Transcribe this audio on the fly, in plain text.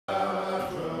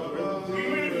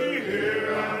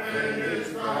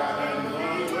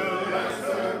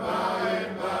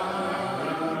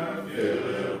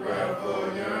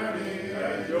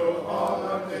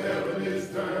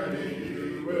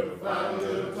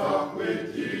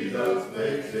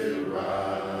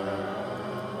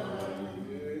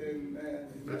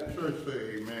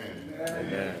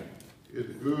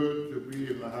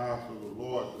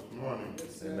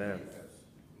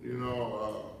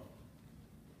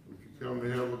come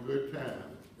to have a good time,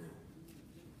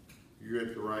 you're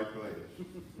at the right place.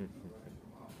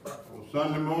 On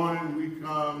Sunday morning, we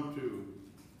come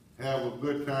to have a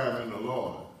good time in the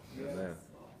Lord. Amen.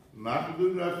 Not to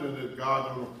do nothing that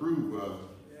God don't approve of,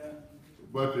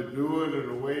 but to do it in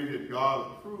a way that God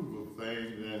approves of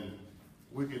things, and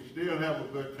we can still have a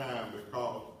good time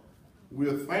because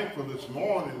we're thankful this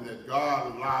morning that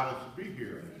God allowed us to be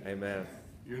here. Amen.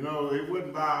 You know, it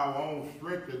wasn't by our own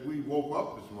strength that we woke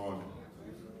up this morning,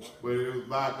 but it was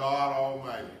by God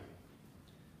Almighty.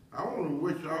 I want to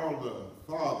wish all the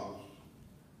fathers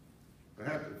a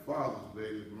happy Father's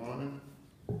Day this morning.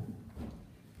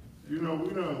 You know, we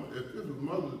don't, if this was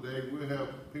Mother's Day, we'd have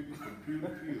people from pew to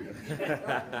pew.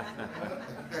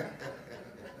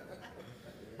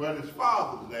 But it's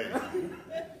Father's Day.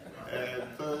 And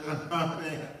so, I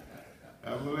mean,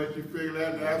 I'm going to let you figure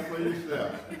that out for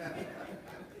yourself.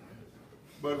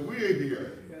 But we're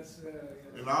here. Yes,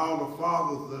 and all the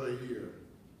fathers that are here,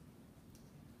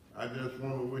 I just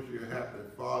want to wish you a happy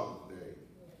Father's Day.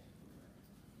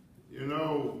 You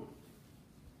know,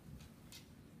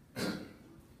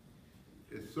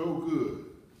 it's so good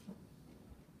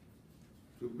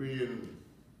to be in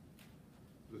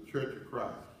the Church of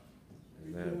Christ.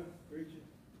 Amen.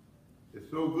 It's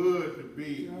so good to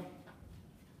be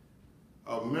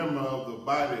a member of the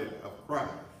body of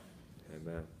Christ.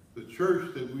 Amen. The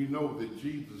church that we know that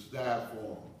Jesus died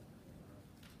for.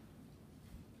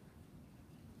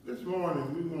 This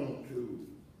morning we want to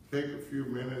take a few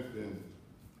minutes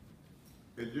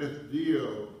and just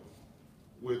deal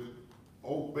with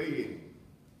obeying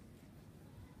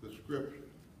the scripture.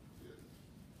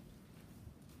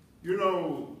 You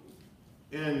know,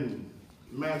 in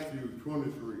Matthew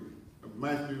 7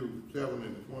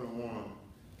 and 21,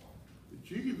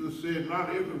 Jesus said, not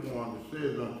everyone that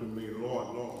says unto me,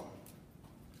 Lord, Lord,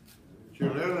 shall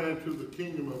enter into the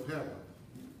kingdom of heaven,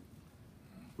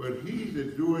 but he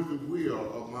that doeth the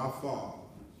will of my Father,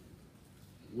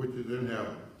 which is in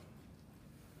heaven.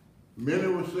 Many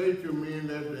will say to me in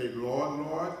that day, Lord,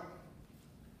 Lord,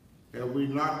 have we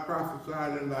not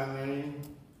prophesied in thy name,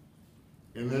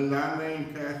 and in thy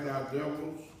name cast out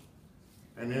devils,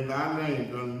 and in thy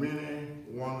name done many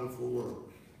wonderful works?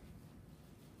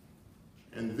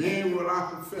 And then will I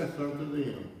confess unto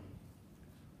them,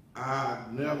 I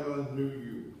never knew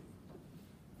you.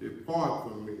 Depart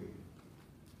from me,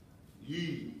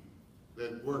 ye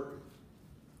that worketh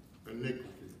iniquity.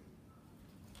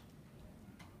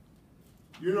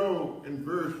 You know, in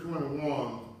verse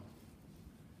 21,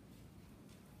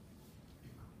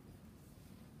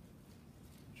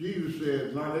 Jesus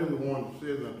said, not everyone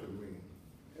says unto me,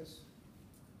 yes,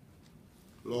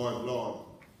 Lord, Lord,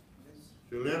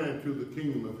 shall enter into the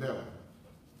kingdom of heaven.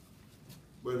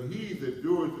 But he that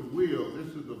doeth the will,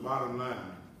 this is the bottom line,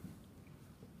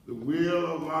 the will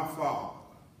of my Father,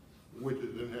 which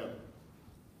is in heaven.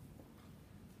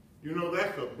 You know,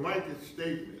 that's a blanket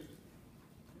statement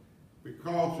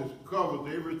because it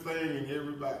covers everything and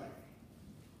everybody.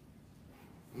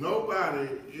 Nobody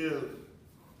is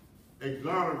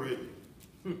exonerated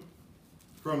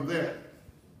from that.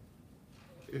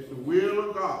 It's the will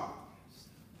of God.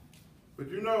 But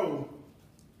you know,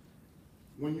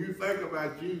 when you think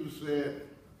about Jesus said,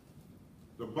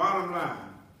 the bottom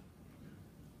line,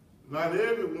 not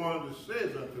everyone that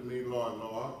says unto me, Lord,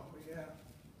 Lord,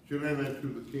 shall enter into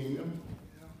the kingdom,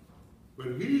 but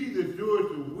he that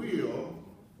doeth the will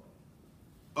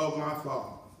of my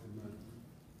Father,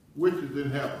 which is in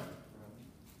heaven.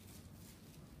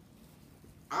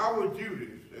 Our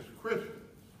duties as Christians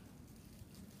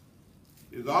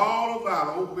is all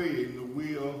about obeying the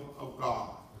will of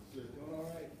God.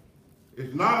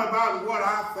 It's not about what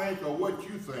I think or what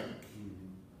you think,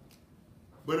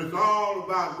 but it's all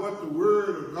about what the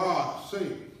Word of God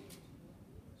says.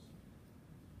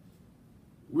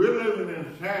 We're living in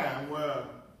a time where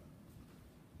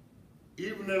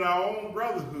even in our own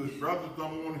brotherhood, brothers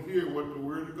don't want to hear what the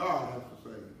Word of God has to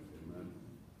say. Amen.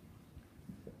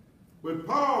 But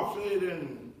Paul said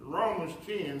in Romans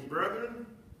 10, brethren,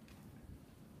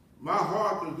 my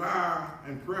heart desire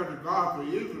and prayer to God for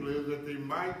Israel is that they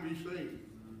might be saved.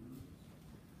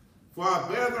 For I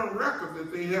bear them record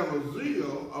that they have a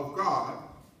zeal of God,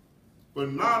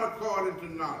 but not according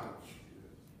to knowledge.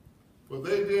 For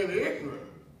they being ignorant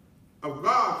of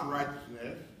God's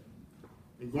righteousness,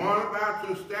 and going about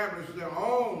to establish their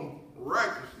own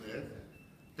righteousness,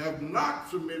 have not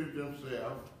submitted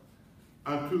themselves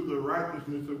unto the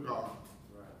righteousness of God.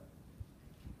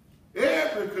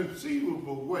 Every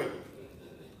conceivable way,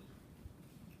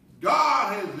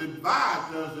 God has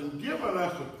advised us and given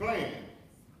us a plan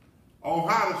on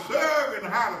how to serve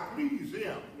and how to please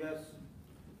him. Yes.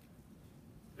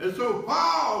 And so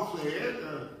Paul said,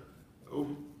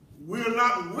 we're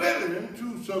not willing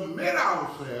to submit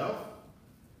ourselves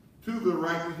to the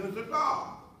righteousness of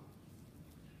God.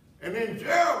 And in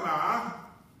Jeremiah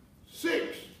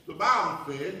 6, the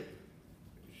Bible says,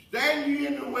 stand ye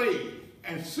in the way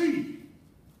and see,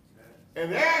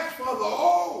 and ask for the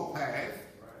old path,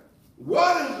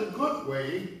 what is the good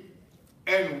way,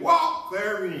 and walk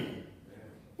therein.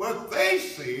 But they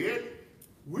said,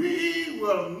 we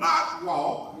will not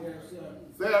walk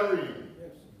therein.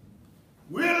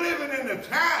 We're living in a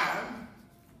time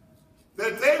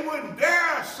that they wouldn't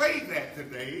dare say that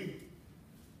today,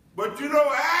 but you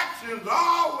know, actions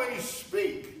always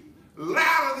speak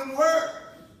louder than words.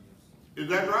 Is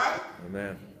that right?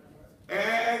 Amen.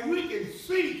 And we can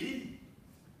see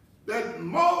that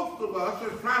most of us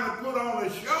are trying to put on a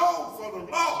show for the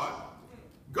Lord.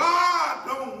 God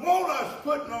don't want us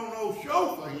putting on no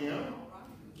show for him.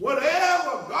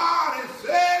 Whatever God has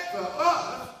said to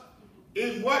us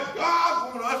is what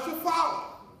God wants us to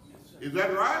follow. Is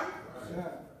that right?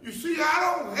 You see,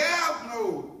 I don't have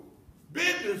no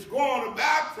business going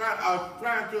about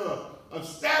trying to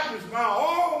establish my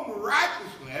own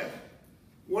righteousness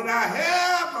when I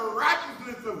have the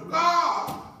righteousness of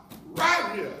God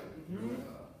right here.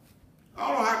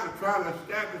 I don't have to try to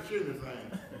establish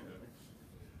anything.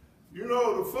 You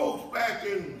know, the folks back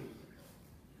in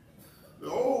the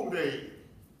old days,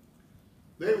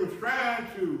 they were trying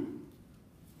to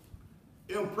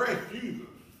impress Jesus.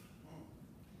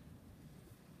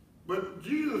 But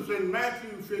Jesus in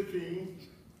Matthew 15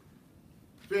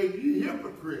 said, ye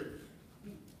hypocrites,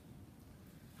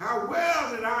 how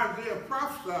well did Isaiah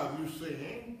prophesy of you,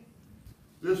 saying,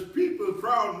 this people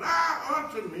draw nigh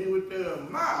unto me with their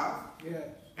mouth,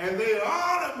 and they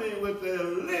honor me with their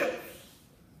lips,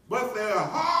 but their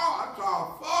hearts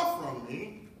are far from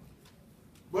me,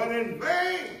 but in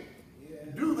vain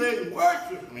do they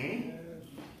worship me,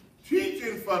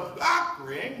 teaching for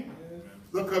doctrine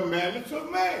the commandments of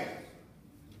man.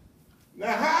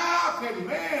 Now, how can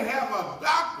man have a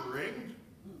doctrine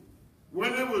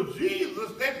when it was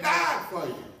Jesus that died for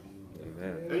you?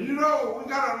 Amen. And you know, we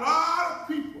got a lot of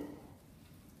people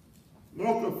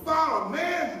want to follow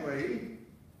man's way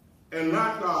and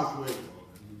not God's way.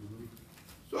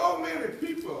 So many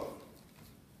people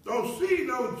don't see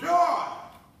no joy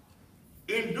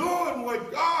in doing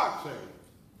what God says,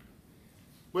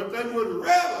 but they would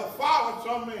rather follow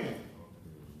some man.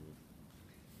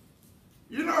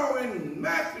 You know, in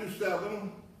Matthew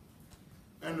 7,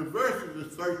 and the verses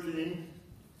is 13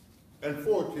 and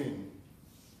 14,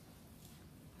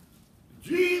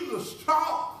 Jesus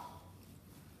talked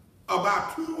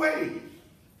about two ways.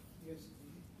 Yes.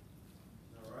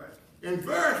 All right. In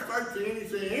verse 13, he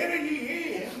said, enter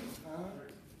ye in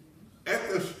at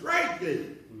the straight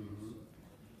gate.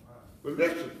 But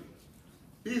listen,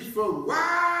 he's for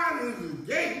wide is the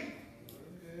gate,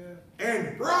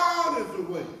 and broad is the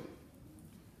way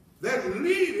that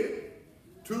leadeth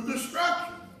to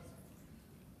destruction.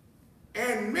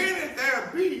 And many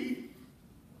there be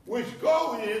which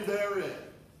go in therein.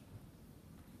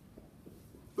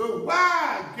 The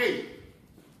wide gate.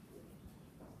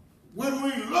 When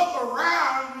we look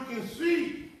around, we can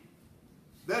see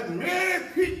that many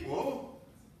people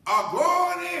are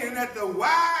going in at the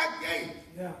wide gate.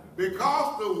 Yeah.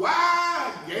 Because the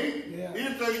wide gate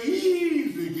is the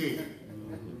easy gate.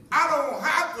 I don't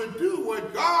have to do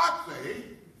what God says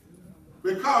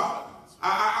because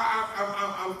I'm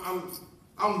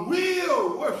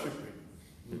will worshiping.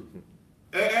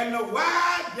 And the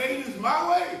wide gate is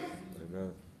my way.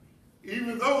 Amen.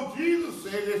 Even though Jesus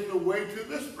said it's the way to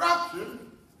destruction,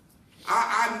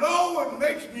 I know what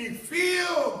makes me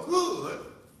feel good,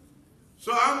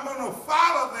 so I'm going to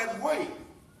follow that way.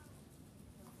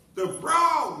 The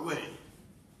broad way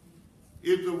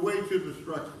is the way to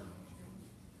destruction.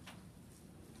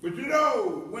 But you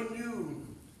know, when you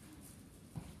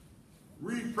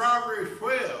read Proverbs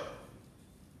 12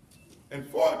 and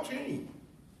 14,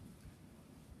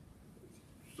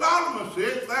 Solomon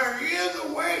says, there is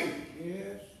a way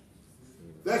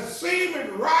that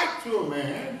seemeth right to a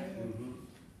man,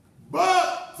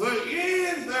 but the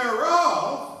end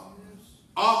thereof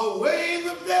are the ways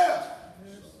of death.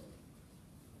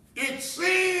 It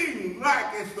seems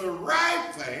like it's the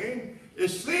right thing. It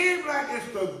seems like it's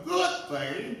the good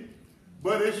thing,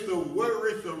 but it's the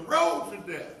road to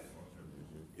death.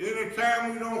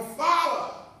 Anytime we don't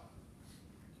follow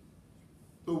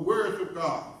the words of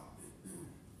God.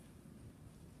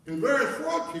 In verse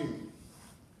 14,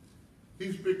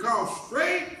 he's because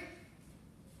straight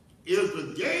is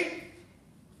the gate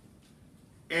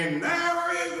and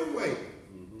narrow is the way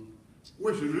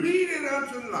which leadeth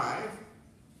unto life,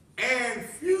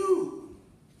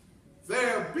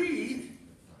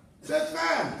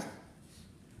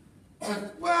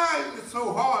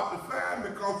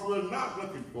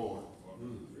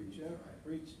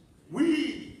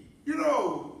 we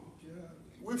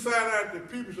find out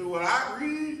that people say, well, I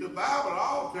read the Bible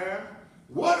all the time.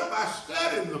 What if I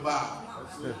study the Bible?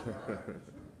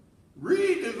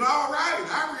 Read is all right.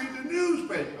 I read the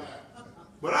newspaper.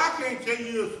 But I can't tell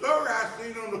you a story I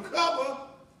seen on the cover.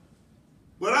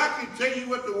 But I can tell you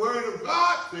what the Word of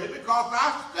God said because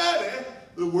I study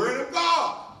the Word of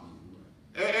God.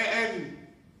 And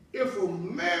if a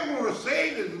man want to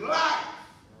save his life,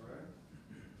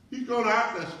 he's going to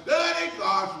have to study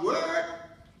God's Word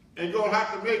and going to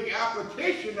have to make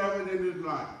application of it in his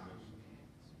life.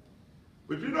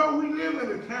 But we live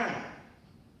in a time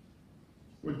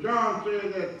when John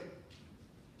said that,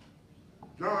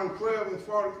 John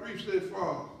 12:43 says,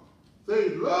 for they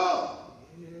love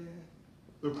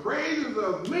the praises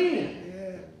of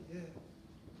men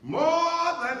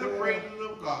more than the praises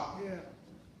of God.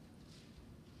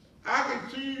 I can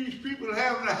see these people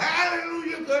having a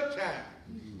hallelujah good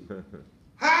time.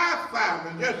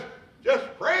 High-fiving, just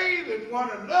praising one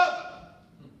another.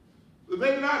 But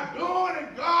they're not doing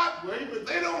it God's way, but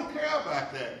they don't care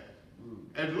about that.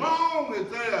 As long as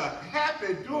they are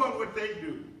happy doing what they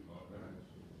do.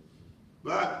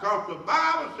 But because the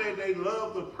Bible says they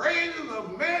love the praises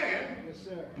of man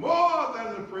more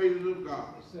than the praises of God.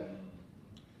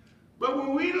 But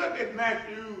when we look at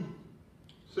Matthew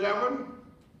 7,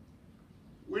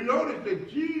 we notice that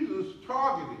Jesus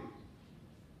targeted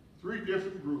 3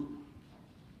 different groups.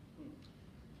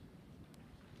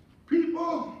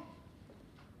 People,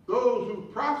 those who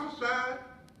prophesied,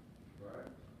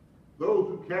 those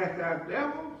who cast out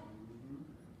devils,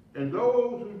 and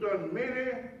those who done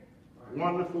many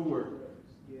wonderful works.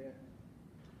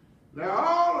 Now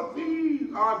all of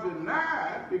these are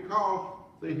denied because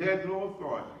they had no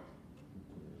authority.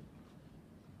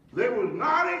 They was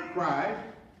not in Christ,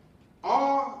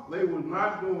 or they was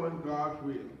not doing God's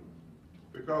will.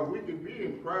 Because we can be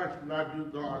in Christ and not do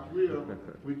God's will,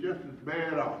 we're just as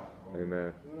bad off.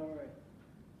 Amen.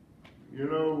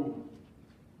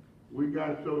 We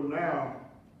got so now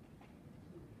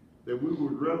that we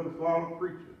would rather follow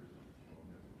preachers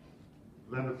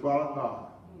than to follow God.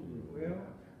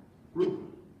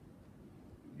 Rufus,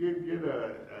 get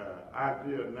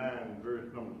Isaiah 9,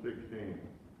 verse number 16.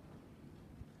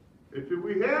 It said,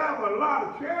 we have a lot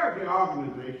of charity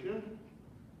organizations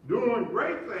doing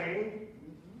great things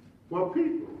for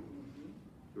people.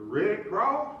 The Red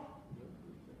Cross,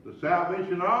 the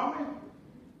Salvation Army,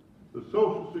 the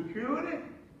Social Security.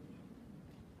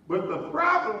 But the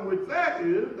problem with that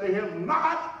is they have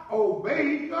not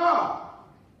obeyed God.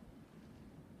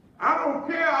 I don't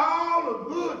care all the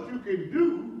good you can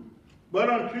do, but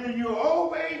until you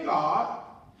obey God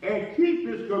and keep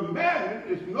His commandments,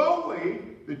 there's no way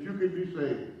that you can be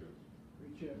saved.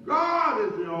 God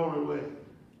is the only way.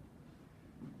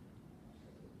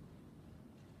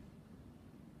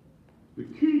 The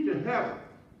key to heaven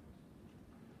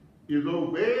is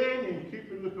obeying and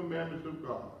keeping the commandments of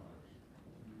God.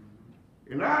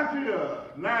 In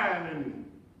Isaiah 9 and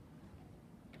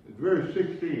verse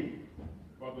 16.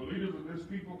 But the leaders of this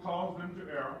people caused them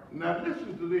to err. Now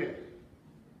listen to this.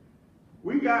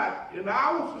 We got, in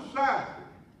our society,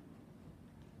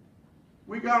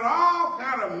 we got all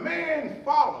kind of man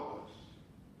followers.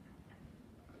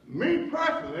 Me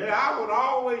personally, I would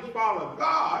always follow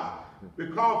God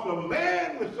because a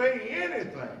man would say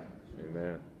anything.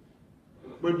 Amen.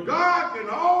 But God can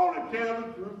only tell the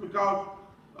truth because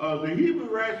the Hebrew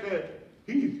writer said,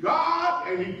 He's God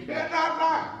and He cannot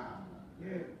lie.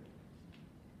 Yeah.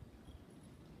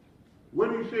 What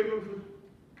did He say, Rufus?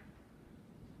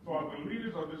 For the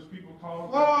leaders of this people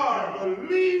caused For the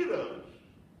leaders,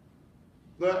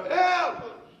 the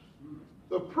elders,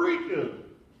 the preachers,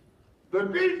 the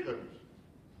deacons,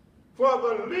 for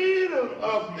the leaders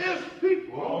of this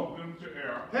people caused them to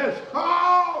err. Has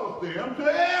caused them to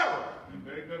err. And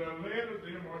they that are led of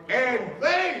them are and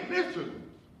they, listen,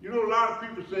 a lot of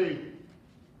people say,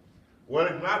 well,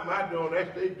 it's not my doing,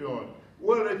 that's they doing.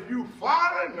 Well, if you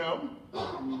follow them,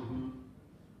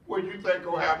 what do you think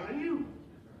will happen to you?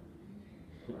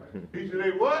 He said,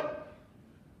 they what?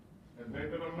 And they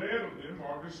that are led of them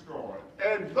are destroyed.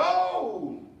 And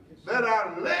those that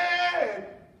are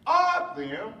led of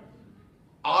them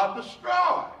are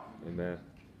destroyed. Amen.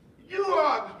 You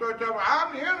are destroyed.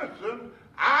 I'm innocent.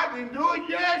 I didn't do it.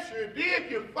 Yes, you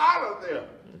did. You followed them.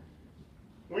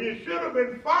 When you should have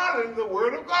been following the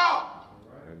Word of God.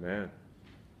 Amen.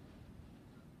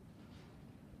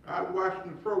 I was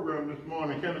watching the program this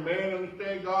morning. Can a man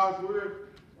understand God's Word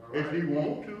if he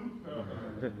wants to?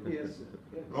 Yes.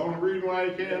 The only reason why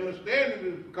he can't understand it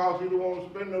is because he don't want to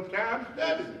spend no time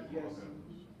studying it. Yes.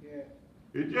 Yeah.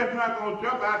 It's just not going to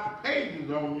jump out the pages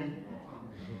on you.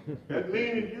 That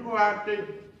means you're going to have to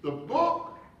take the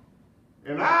book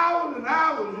and hours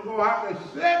you're going to have to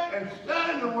sit and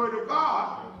study the Word of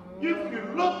God if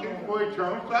you're looking for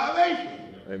eternal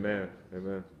salvation. Amen.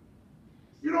 Amen.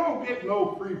 You don't get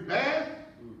no free pass.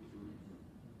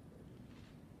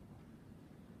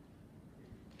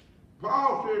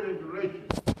 Paul said in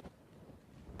Galatians,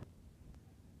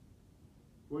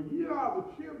 "For ye are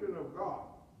the children of God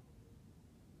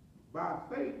by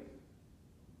faith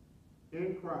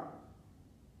in Christ.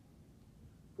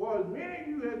 For as many of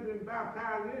you have been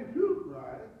baptized into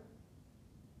Christ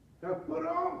have put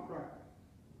on Christ."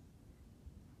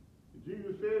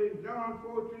 Jesus said in John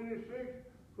 14:6,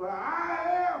 "For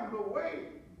I am the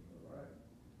way,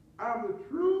 I'm the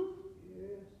truth,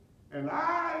 and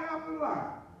I am the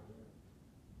life.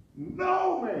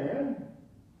 No man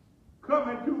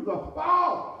coming to the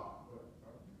Father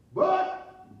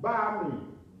but by me.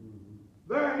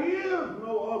 There is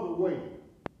no other way."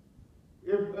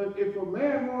 If a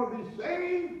man wants to be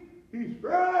saved, he's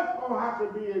first going to have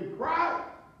to be in Christ.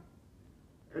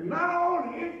 And not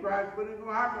only in Christ, but he's going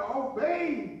to have to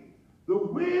obey the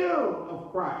will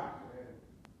of Christ.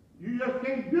 You just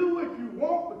can't do what you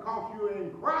want because you're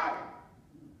in Christ.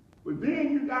 But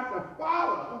then you got to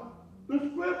follow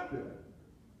the Scripture.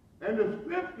 And the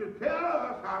Scripture tells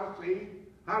us how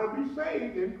to be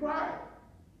saved in Christ.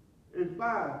 It's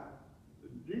by,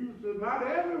 Jesus said, "Not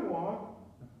everyone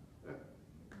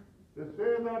that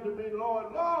says unto me,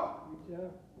 Lord,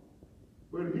 Lord,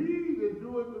 but he that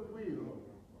doeth the will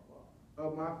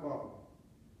of my Father."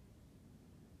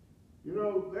 You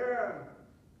know, there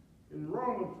in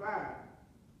Romans 5,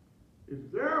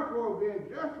 it's therefore being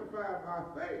justified by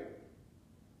faith,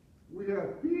 we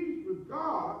have peace with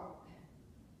God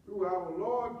through our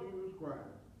Lord Jesus Christ.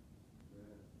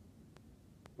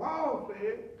 Paul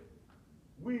said,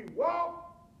 we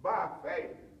walk by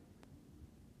faith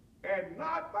and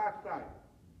not by sight.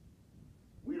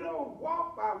 We don't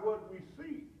walk by what we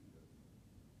see.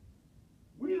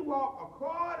 We walk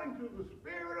according to the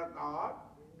Spirit of God,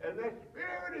 and that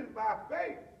Spirit is by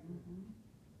faith.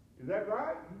 Is that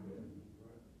right?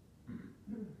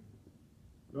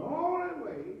 The only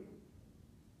way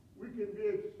we can be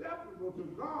acceptable to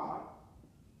God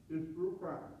is through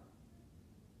Christ.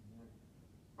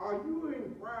 Are you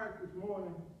in Christ this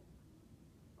morning?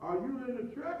 Are you in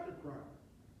the church of Christ?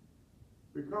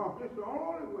 Because it's the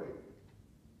only way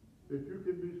that you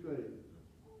can be saved.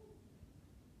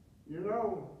 You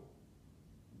know,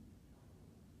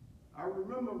 I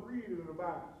remember reading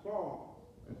about Saul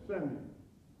and Samuel.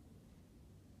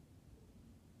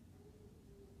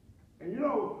 And you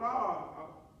know,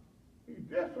 Saul, he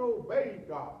disobeyed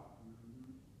God.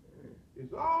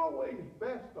 It's always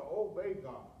best to obey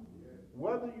God,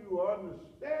 whether you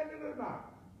understand it or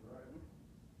not.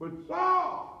 But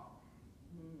Saul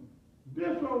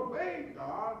disobeyed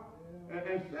God,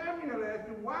 and Samuel asked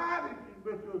him, "Why did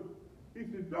you?" Because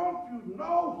he said, "Don't you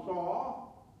know,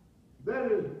 Saul,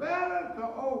 that it's better to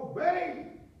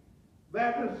obey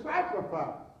than to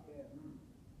sacrifice."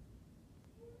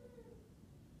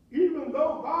 Even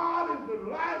though God is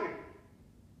delighted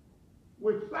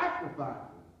with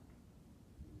sacrifices,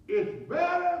 it's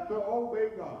better to obey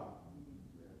God.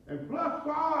 And plus,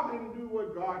 Saul didn't do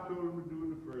what God told him to do in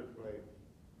the first place.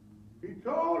 He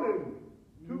told him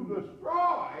to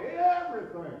destroy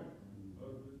everything.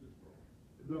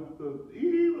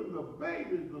 Even the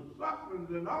babies, the sucklings,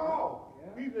 and all.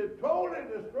 He said, totally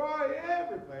destroy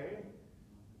everything.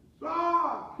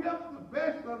 Saul kept the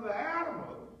best of the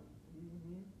animals,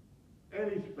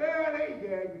 and he spared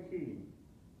Agag the king.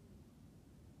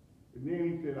 And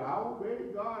then he said, "I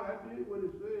obeyed God. I did what he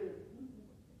said."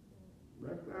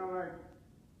 That sounds like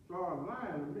Saul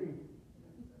lying to me.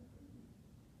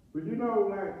 But you know,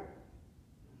 like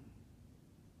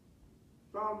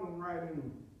Solomon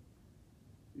writing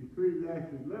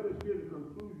Ecclesiastes, let us get the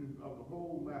conclusions of the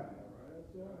whole matter.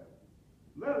 That's right.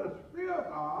 Let us fear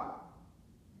God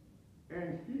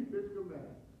and keep his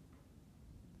commandments.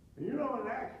 And you know, in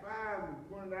Acts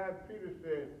 5:29, Peter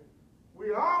said,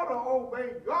 we ought to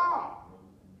obey God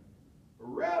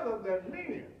rather than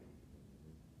men.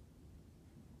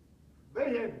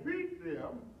 They had beat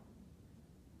them,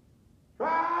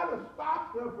 tried to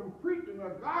stop them from preaching the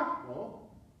gospel,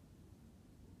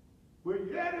 but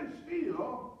yet and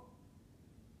still,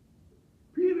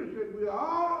 Peter said we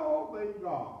ought to obey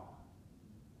God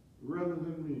rather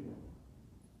than men.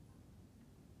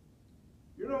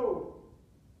 You know,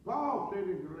 Paul said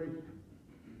in Galatians,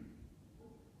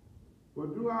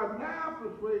 "But do I now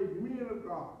persuade men of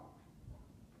God,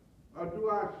 or do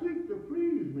I seek to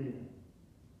please men?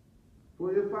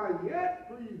 For if I yet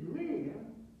please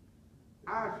men,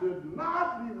 I should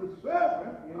not be the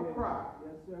servant of Christ.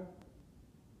 Yes, sir.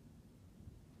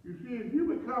 You see, if you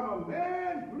become a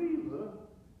man pleaser,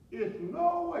 it's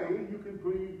no way you can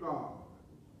please God.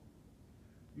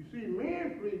 You see,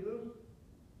 men pleasers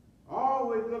are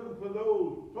always looking for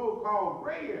those so-called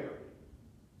gray areas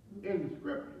in the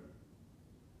scripture.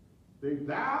 They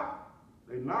doubt,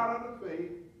 they not of the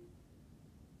faith,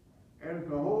 and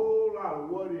it's a whole lot of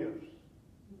what ifs.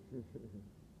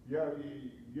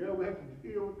 You ever have to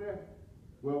deal with that?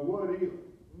 Well, what if?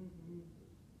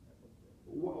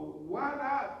 Why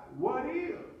not? What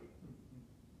if?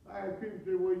 I have people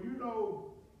say, well, you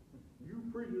know, you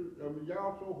preachers, I mean,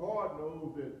 y'all so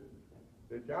hard-nosed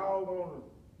that y'all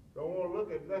don't want to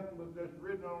look at nothing that's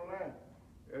written online.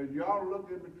 And y'all look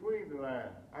in between the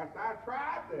lines. I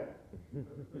tried that.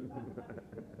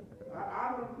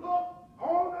 I looked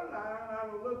on the line, I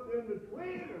looked in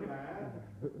between the lines,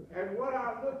 and when I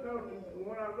looked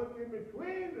in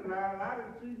between the lines, I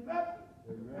didn't see nothing.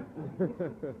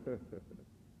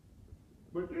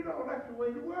 But you know, that's the way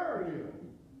the word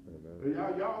is.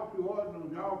 Y'all too hard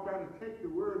nosed. Y'all try to take the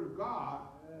word of God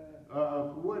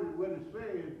for what it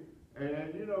says,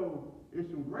 and you know, there's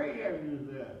some gray areas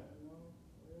there.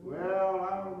 Well,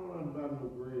 I don't know nothing about no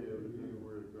gray areas in the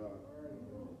word of God.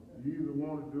 You either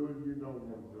want to do it or you don't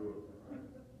want to do it.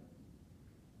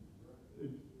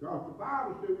 Because the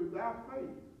Bible says without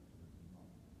faith,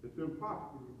 it's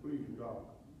impossible to please God.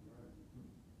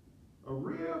 A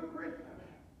real Christian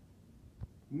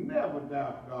never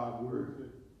doubts God's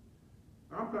word.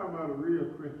 I'm talking about a real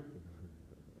Christian.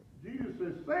 Jesus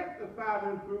says, sanctify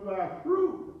them through thy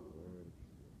truth,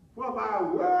 for thy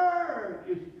word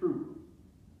is truth.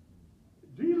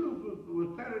 Jesus was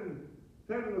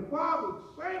telling the Father,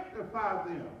 sanctify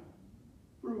them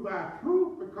through thy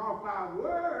truth, because thy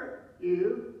word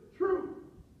is truth.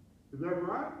 Is that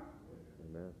right?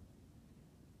 Amen.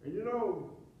 And you know,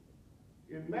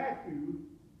 in Matthew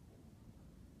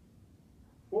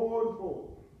 4:4,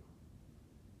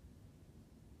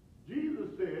 Jesus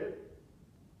said,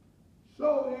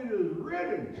 so it is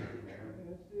written.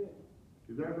 That's it.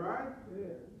 Is that right?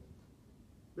 Yeah.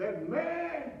 That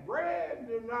man's bread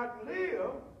did not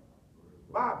live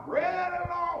by bread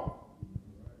alone,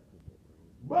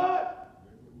 but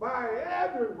by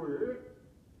every word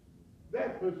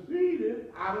that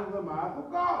proceeded out of the mouth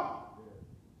of God.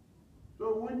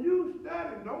 So when you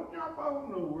study, don't jump over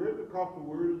no word, because the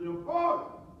word is important.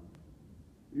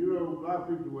 You know, a lot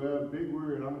of people, well, big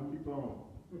word, I'm going to keep on.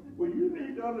 Well, you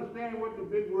need to understand what the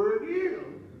big word is,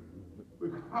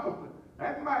 because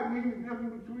that might mean the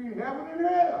difference between heaven and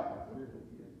hell.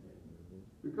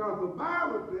 Because the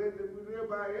Bible says that we live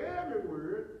by every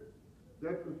word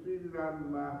that proceeded out of the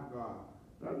mouth of God.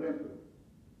 Now listen,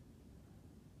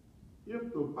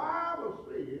 if the Bible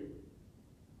says,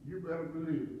 you better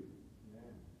believe it.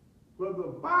 For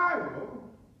the Bible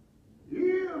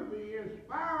is the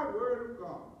inspired word of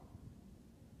God.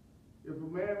 If a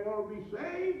man wants to be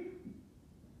saved,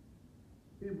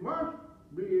 he must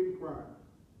be in Christ.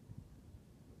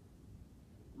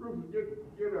 Rufus,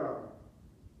 get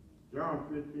John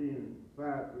 15,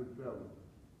 5 through 7.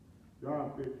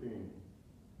 John 15,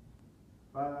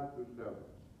 5 through 7.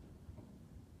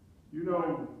 You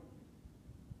know,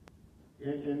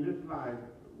 in this life,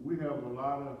 we have a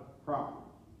lot of problems.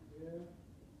 Yeah.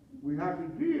 We have to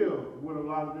deal with a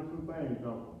lot of different things,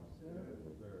 don't we?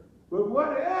 But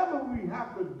whatever we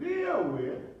have to deal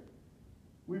with,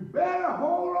 we better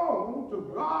hold on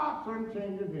to God's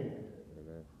unchanging hand.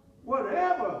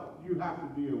 Whatever you have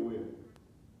to deal with.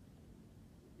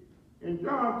 In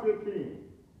John 15,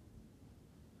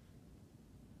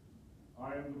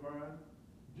 I am the vine.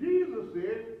 Jesus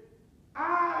said,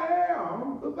 I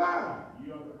am the vine,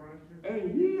 Ye are the branches.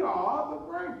 and ye are the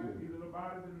branches. He that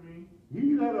abideth in me,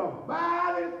 He that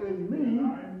abideth in me, and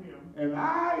I in him, and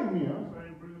I in him, the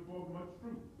same bringeth forth much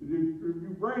fruit.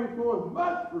 you bring forth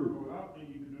much For fruit. without me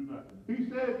you can do nothing. He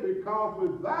said, because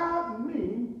without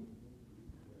me,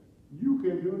 you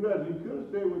can do nothing. He could have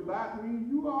said, without me,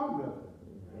 you are nothing.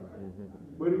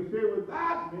 But he said,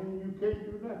 without me, you can't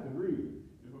do nothing. Read.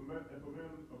 If a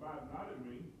man abide not in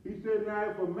me, He said, now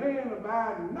if a man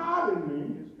abide not in he me,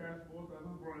 is cast forth as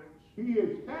a branch, he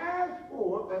is cast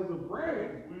forth as a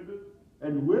branch withered,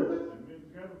 and withered, and men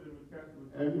gather them and cast them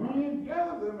into and the fire. men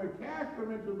gather them and cast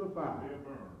them into the They fire, are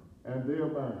burned. and they'll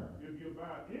burn. If you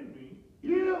abide in me,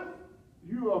 If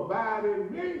you abide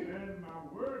in me, and my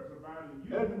words abide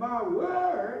in you, and my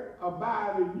word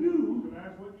abide in you you, can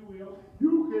ask what you will,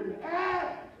 you can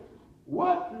ask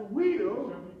what you it will,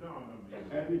 shall be done unto you.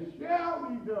 and it shall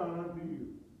be done unto you.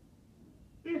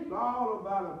 It's all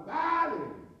about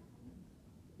abiding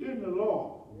in the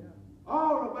Lord.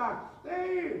 all about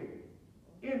staying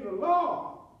in the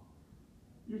Lord.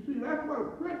 You see, that's what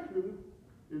a Christian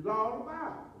is all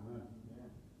about.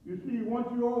 You see, once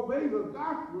you obey the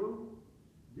gospel,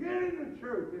 get in the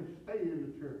church and stay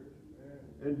in the church.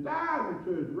 And die in the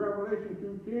church. Revelation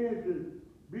 2:10 says,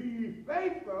 be ye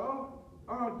faithful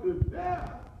unto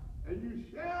death, and you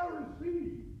shall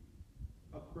receive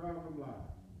a crown of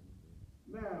life.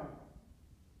 Now,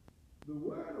 the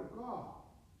Word of God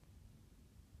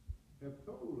has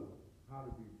told us how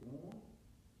to be born,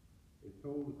 it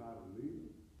told us how to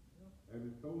live, and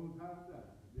it told us how to die.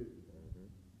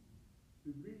 To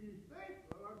be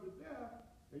faithful unto death,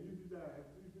 and you should die.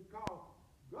 Because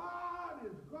God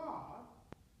is God,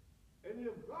 and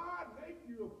if God makes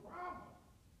you a promise,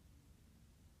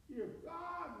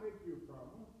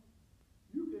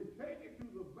 you can take it to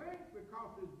the bank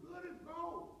because it's good as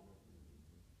gold.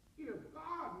 If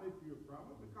God makes you a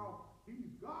promise, because he's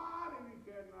God and he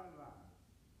cannot lie.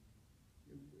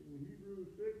 In Hebrews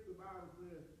 6, the Bible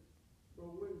says, so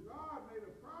when God made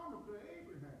a promise to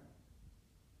Abraham,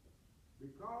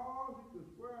 because he could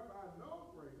swear by no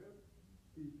greater,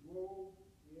 he swore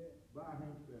by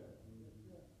himself.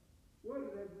 What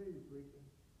does that mean, preacher?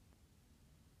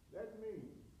 That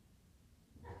means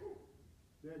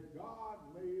that God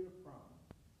made a promise.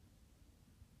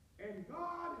 And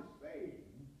God is saying,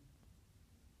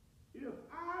 if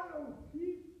I don't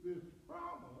keep this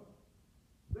promise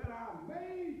that I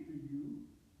made to you,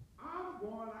 I'm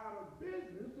going out of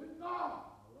business in God.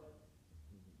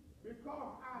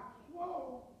 Because I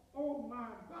swore on my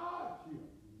Godship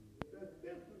that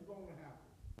this is going to happen.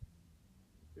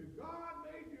 If God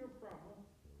made you a promise,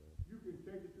 you can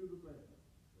take it to the bank.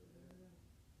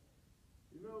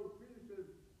 You know, Peter says,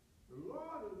 the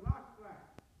Lord is not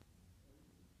slack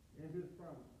in his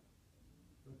promise,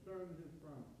 concerning his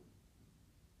promises,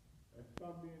 as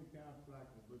some men count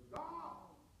slackness. But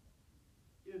God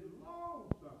is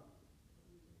long-suffering,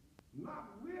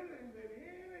 not willing that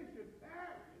any should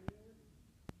perish,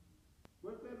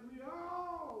 but that we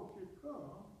all should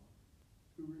come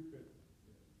to repentance.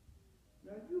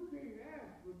 Now, you can't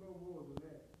ask for no more than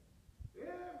that.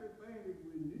 Everything that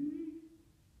we need,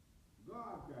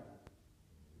 God got it.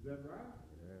 Is that right?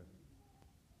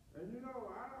 Yeah. And you know,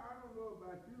 I don't know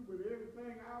about you, but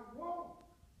everything I want,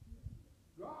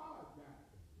 God got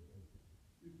it.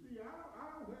 You see, I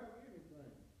don't have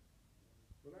anything,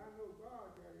 but I know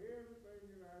God got everything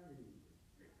that I need.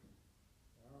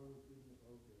 I always think,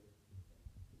 okay.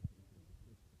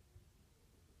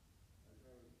 I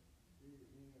gotta see the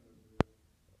end of this.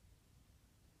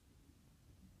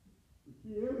 You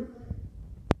see, everything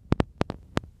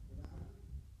that I need,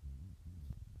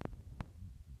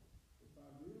 if I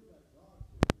live like God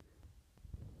says,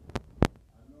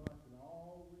 I know I can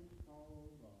always call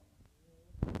on God.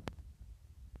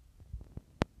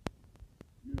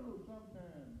 You know,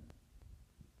 sometimes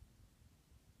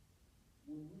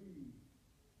when we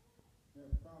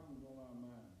have problems on our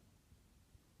mind,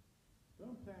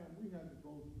 sometimes we have to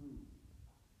go through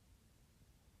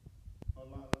a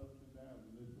lot of ups and downs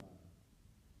in this life.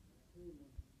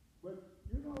 But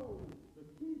you know, the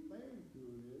key thing to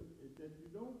it is that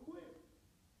you don't quit.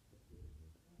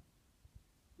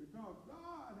 Because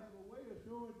God has a way of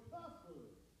showing tough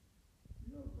love.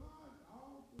 You know, God,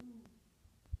 all through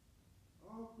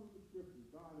the scriptures,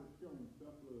 God has shown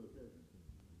tough love, hasn't he?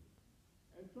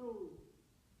 And so,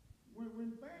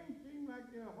 when things seem like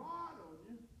they're hard on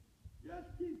you,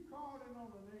 just keep calling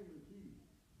on the name of Jesus.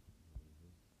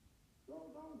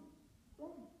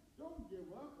 Don't give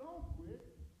up, don't quit.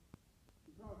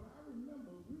 Because I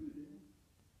remember reading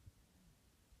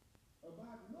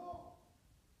about Noah.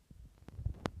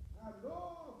 Now,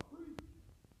 Noah preached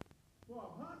for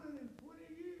 120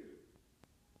 years.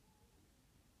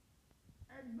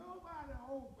 And nobody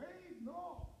obeyed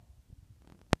Noah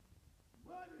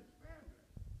but his family,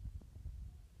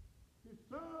 his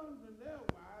sons and their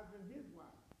wives and his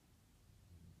wife.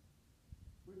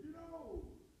 But you know,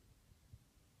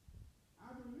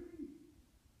 I believe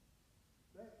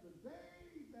that the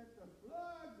day that the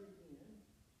flood began,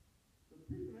 the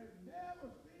people had never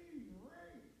seen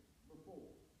rain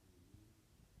before.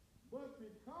 But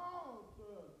because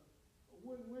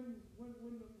when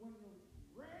the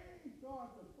rain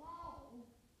started to fall,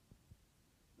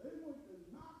 they went to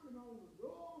knocking on the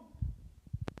door.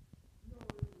 You know,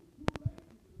 it was too late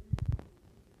to believe it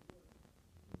was.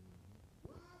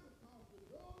 Why? Because the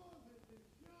doors had been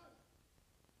shut.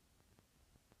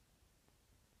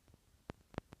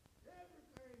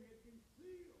 Everything had been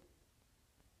sealed.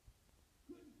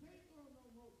 Couldn't take on no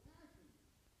more passengers.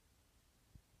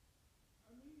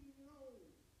 I mean, you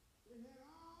know, they had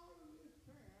all of this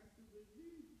time to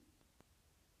believe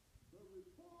the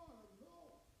report of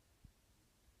Noah,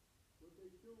 but they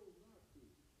chose not to.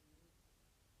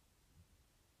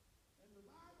 And the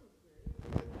Bible says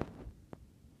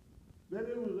that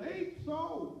it was 8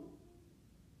 souls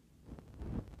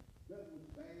that were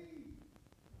saved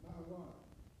by water.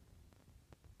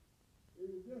 It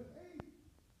was just 8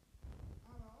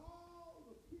 out of all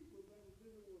the people that was in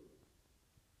the world.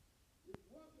 It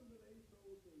wasn't that 8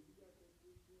 souls saved. You got that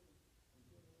 320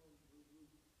 and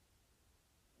 21 verse.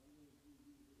 I'm going to do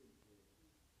these today.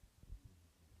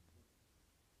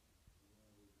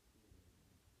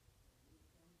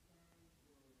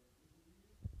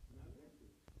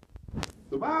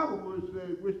 The Bible was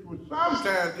which was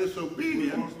sometimes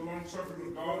disobedient. Once the long suffering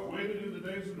of God waited in the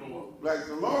days of Noah. Like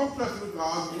the long suffering of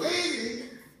God waited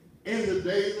in the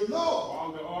days of Noah.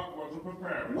 While the ark wasn't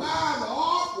prepared. While the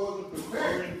ark wasn't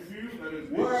prepared.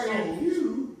 Wherein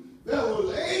few, there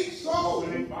was 8 souls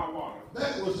saved by water.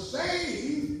 that was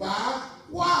saved by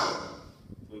water.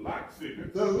 The like figure.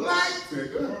 The like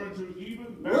figure.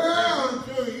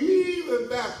 Whereunto even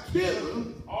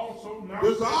baptism also now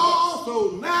does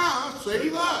also now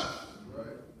save us. Right.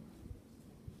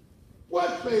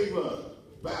 What save us?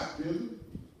 Baptism.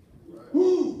 Right.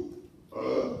 Who?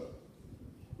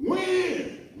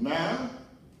 When? Now.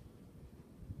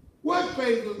 What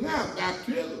saves us now?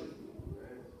 Baptism.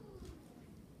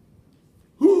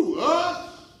 Who?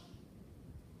 Us?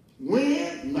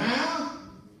 When? Now.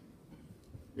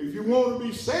 If you want to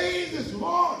be saved this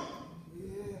morning,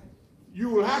 you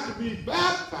will have to be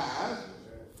baptized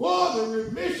for the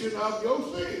remission of your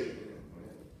sins.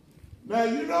 Now,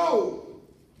 you know,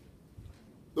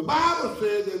 the Bible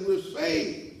says that we're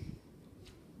saved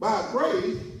by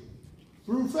grace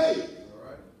through faith. All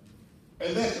right.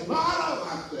 And that's not of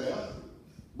ourselves,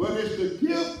 but it's the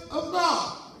gift of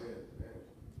God.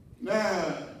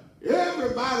 Now,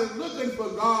 everybody's looking for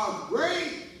God's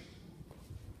grace.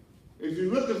 If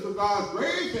you're looking for God's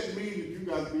grace, that means that you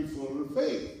got to be full of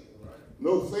faith. Right.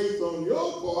 No faith on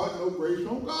your part, no grace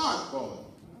on God's part.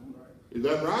 Right. Is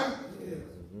that right? Yes.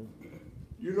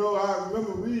 You know, I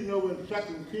remember reading over in 2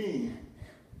 Kings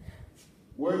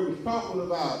where he was talking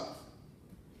about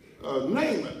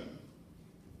Naaman.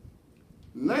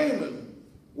 Naaman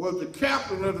was the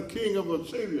captain of the king of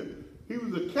Assyria. He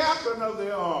was the captain of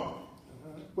their army.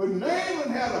 But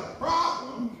Naaman had a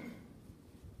problem,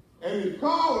 and he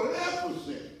called it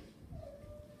leprosy.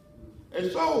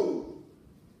 And so,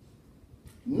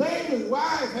 Naaman's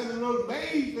wife had a little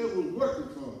maid that was working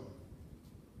for him.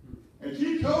 And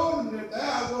she told him that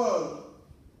there was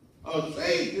a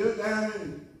Savior down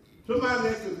in, somebody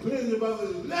that could cleanse him of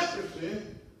his leprosy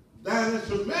down in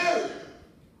Samaria.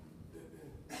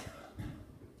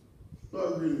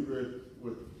 Start reading verse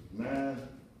 9.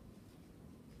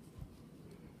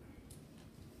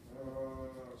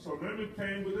 So Naaman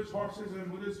came with his horses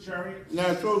and with his chariots.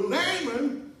 Now, so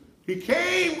Naaman, he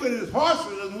came with his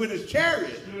horses and with his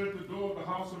chariots. Stood at the door of the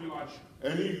house of Elisha.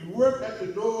 And he worked at the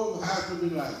door of the house of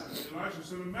Elijah. Elisha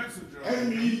sent a messenger.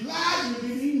 And Elijah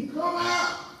didn't even come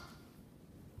out.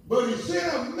 But he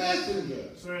sent a messenger.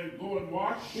 Saying, go and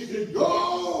wash. He said,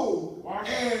 go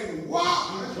and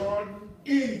wash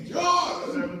in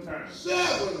Jordan 7 times.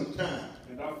 7 times.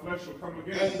 And thy flesh shall come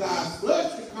again. And thy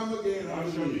flesh shall come again Thou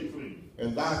unto shalt be thee. clean.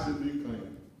 And thou shalt be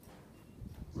clean.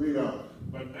 Read on.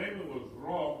 But Naaman was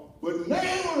wroth. But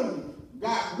Naaman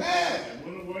got mad. And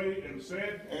went away and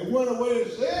said.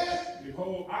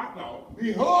 Behold, I thought.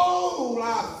 He would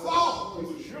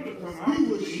surely come out. He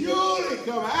would surely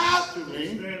come out to me.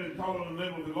 And stand and call on the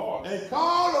name of the Lord. And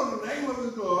call on the name of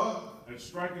the Lord. And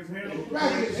strike his hand And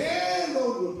strike his hand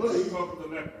over the place. Cover the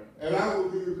leper. And I will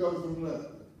be recovered from leper.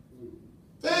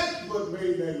 That's what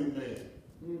made Naaman mad.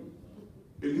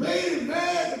 It made him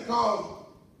mad because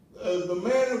the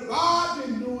man of God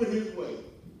didn't do it his way.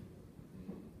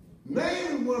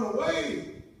 Naaman went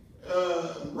away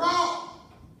wrong.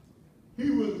 He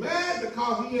was mad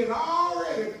because he had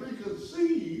already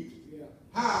preconceived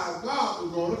how God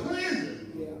was going to cleanse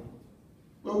him. Yeah.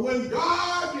 But when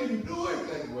God didn't do it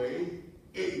that way,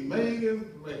 it made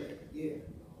him mad. Yeah.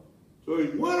 So he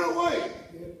went away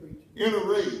in a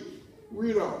rage.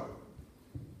 Read on.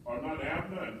 Are not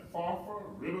Abner and Pharpar,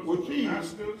 rivers Well, of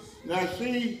Damascus? Now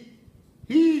see,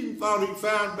 he even thought he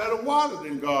found better water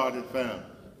than God had found.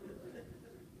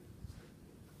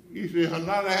 He said, are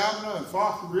not Abner and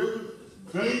Pharpar rivers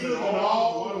cleaner than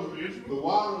all the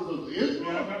waters of Israel?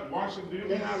 Can I not wash them?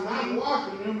 Can I not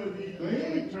wash them and be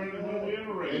clean? He turned and went away in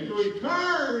a rage. And so he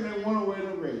turned and went away in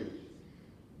a rage.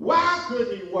 Why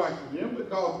couldn't he wash them?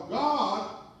 Because God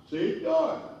said do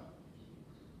it.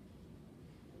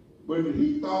 But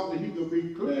he thought that he could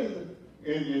be cleansed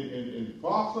in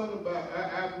far southern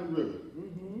after the river.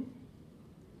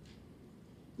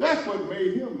 That's what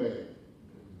made him mad.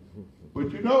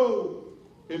 But you know,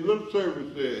 his little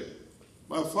servant said,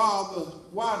 my father,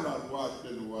 why not wash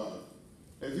in the water?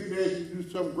 Has he asked you to do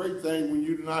some great thing when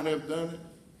you do not have done it?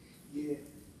 Yeah.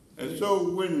 And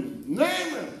so when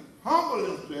Naaman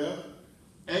humbled himself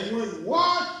and when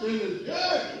washed in the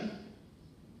Jordan,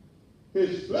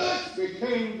 his flesh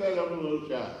became that of a little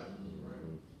child.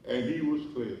 And he was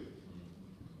clear.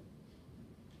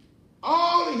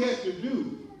 All he had to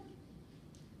do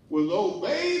was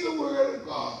obey the word of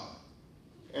God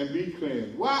and be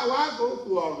cleansed. Why go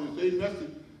through all this? Ain't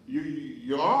nothing.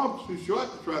 Your arm's too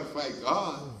short to try to fight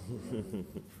God.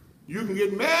 You can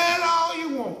get mad all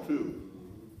you want to.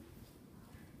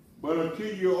 But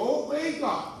until you obey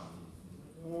God,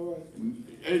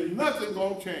 ain't nothing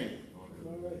going to change.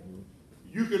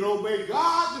 You can obey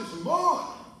God this morning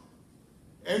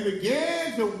and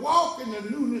begin to walk in the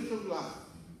newness of life.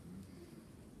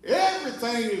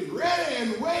 Everything is ready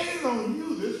and waiting on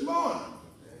you this morning.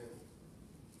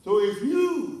 So if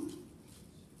you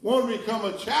want to become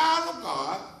a child of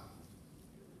God,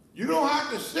 you don't have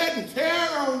to sit and tear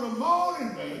on the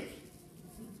mourning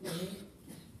bench.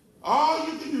 All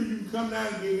you can do, you can come down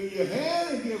and give me your hand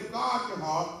and give God your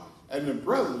heart, and the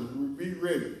brothers will be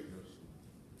ready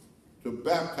to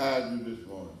baptize you this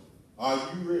morning. Are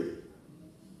you ready?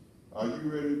 Are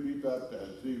you ready to be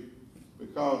baptized? See,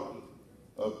 because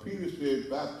Peter said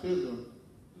baptism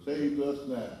saves us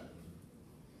now.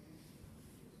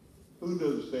 Who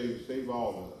does it save? Save all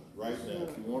of us right now.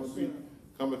 If you want to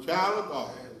become a child of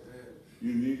God,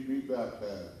 you need to be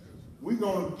baptized. We're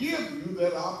going to give you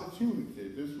that opportunity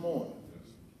this morning.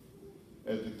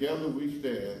 As together we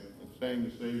stand and sing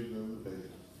the Savior's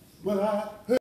invitation. But I